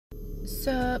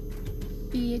Sup,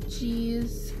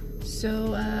 bitches.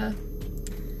 So,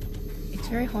 it's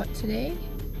very hot today,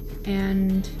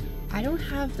 and I don't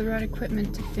have the right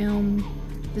equipment to film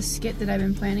the skit that I've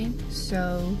been planning,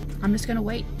 so I'm just gonna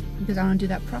wait because I don't do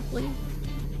that properly.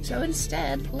 So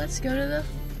instead, let's go to the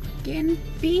fucking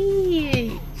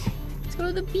beach. Let's go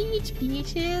to the beach,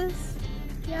 beaches.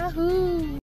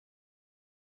 Yahoo!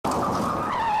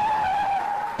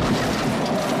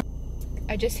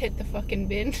 I just hit the fucking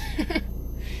bin.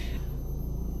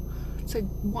 It's a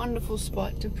wonderful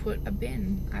spot to put a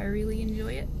bin. I really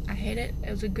enjoy it. I hate it. It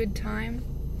was a good time.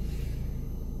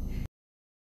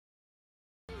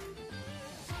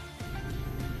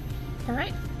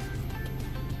 Alright.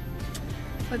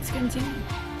 Let's continue.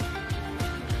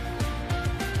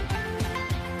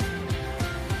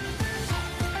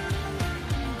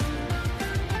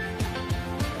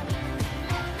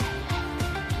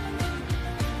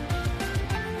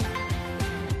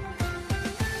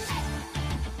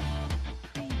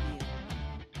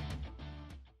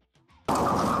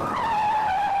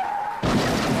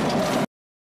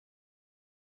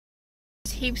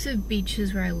 Heaps of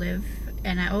beaches where I live,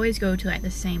 and I always go to like the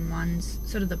same ones,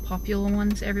 sort of the popular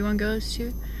ones everyone goes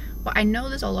to, but I know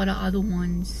there's a lot of other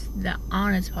ones that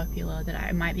aren't as popular that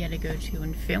I might be able to go to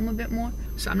and film a bit more.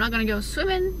 So I'm not gonna go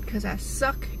swimming because I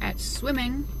suck at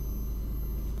swimming,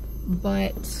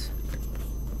 but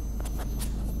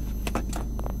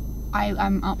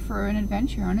I'm up for an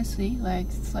adventure, honestly. Like,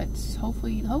 let's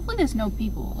hopefully there's no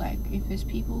people. Like, if there's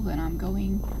people, then I'm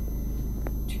going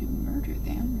to murder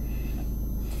them.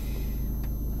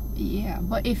 Yeah,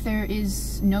 but if there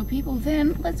is no people,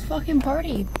 then let's fucking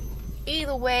party.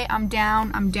 Either way, I'm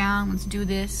down, let's do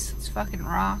this. Let's fucking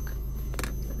rock.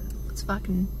 Let's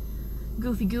fucking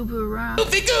Goofy Goober rock.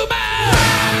 Goofy Goober!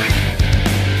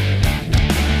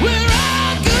 We're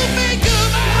all Goofy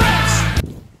Goobers!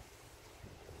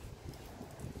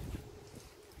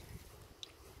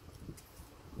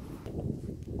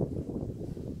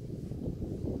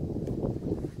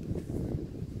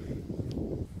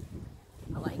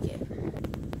 I like it.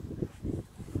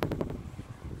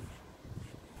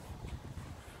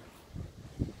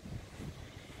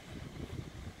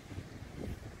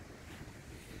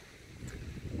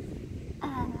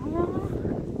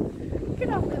 Look at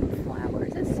all them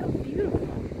flowers, it's so beautiful.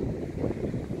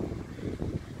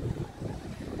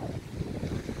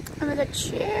 Under the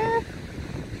chair.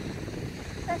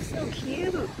 That's so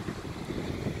cute.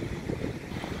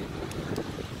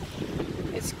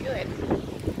 It's good.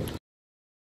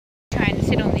 Trying to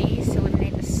sit on these to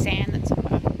eliminate the sand that's on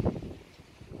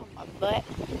my butt.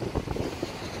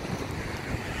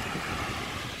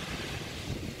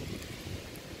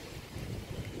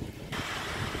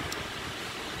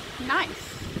 Nice.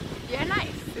 Yeah,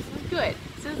 nice. This is good.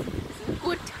 This is a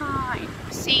good time.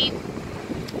 See,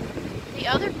 the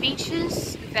other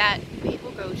beaches that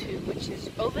people go to, which is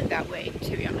over that way,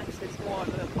 to be honest, it's more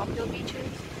of the popular beaches.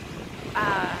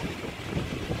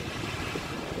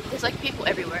 There's like people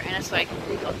everywhere, and it's like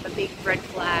they got the big red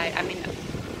flag. I mean,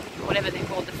 whatever they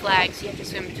call the flags you have to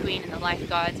swim between, and the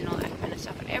lifeguards and all that kind of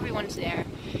stuff. And everyone's there,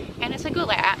 and it's a good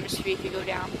like atmosphere if you go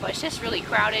down. But it's just really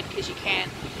crowded because you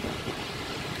can't.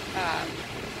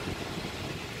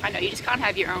 I know you just can't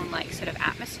have your own like sort of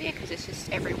atmosphere because it's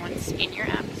just everyone's in your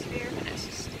atmosphere, and it's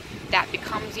just that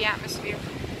becomes the atmosphere.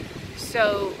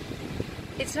 So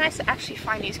it's nice to actually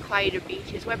find these quieter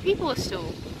beaches where people are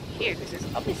still here, because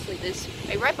there's obviously this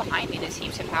like, right behind me there's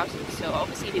heaps of houses, so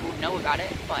obviously people know about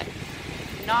it, but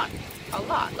not a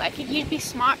lot. Like, you'd be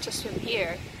smart to swim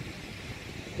here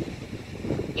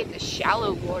in the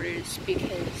shallow waters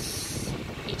because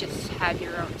you just have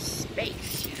your own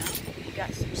space, you know? You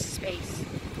got some space.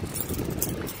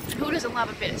 And who doesn't love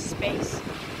a bit of space?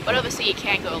 But obviously you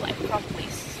can't go like properly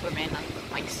swimming and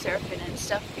like surfing and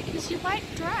stuff because you might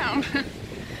drown.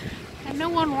 And no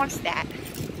one wants that.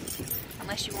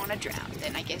 Unless you want to drown,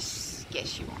 then I guess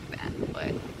you want that.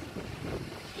 But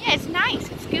yeah, it's nice.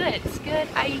 It's good. It's good.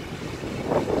 I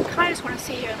kind of just want to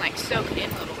sit here and like soak it in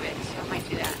a little bit, so I might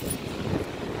do that.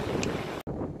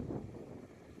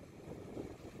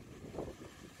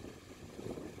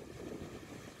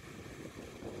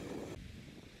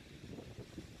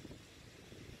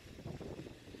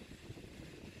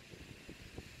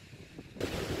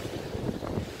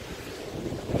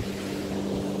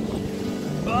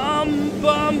 Bum,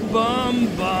 bum,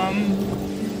 bum, bum.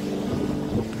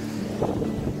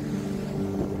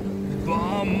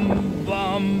 Bum,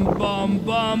 bum, bum,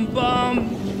 bum, bum.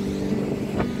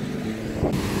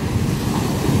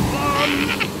 Bum,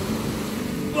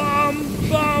 bum,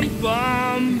 bum,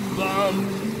 bum, bum.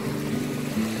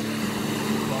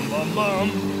 Bum, bum, bum.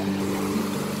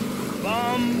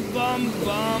 bum, bum,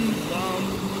 bum, bum.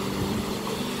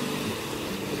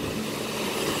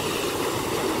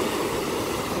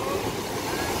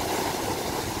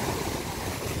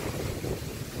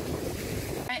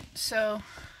 Alright, so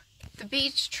the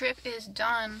beach trip is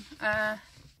done.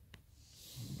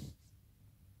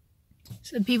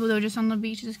 So the people that were just on the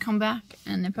beach just come back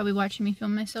and they're probably watching me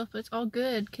film myself, but it's all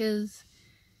good because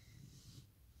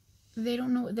they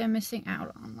don't know what they're missing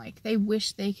out on. Like, they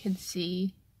wish they could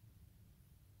see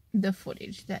the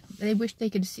footage, that they wish they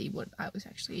could see what I was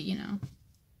actually, you know,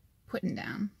 putting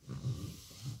down.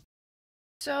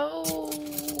 So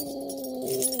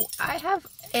I have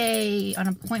an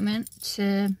appointment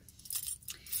to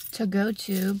go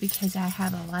to because I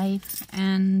have a life,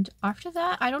 and after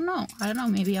that, I don't know,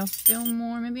 maybe I'll film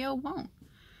more, maybe I won't.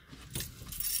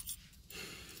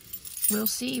 We'll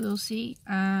see,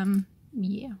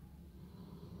 yeah.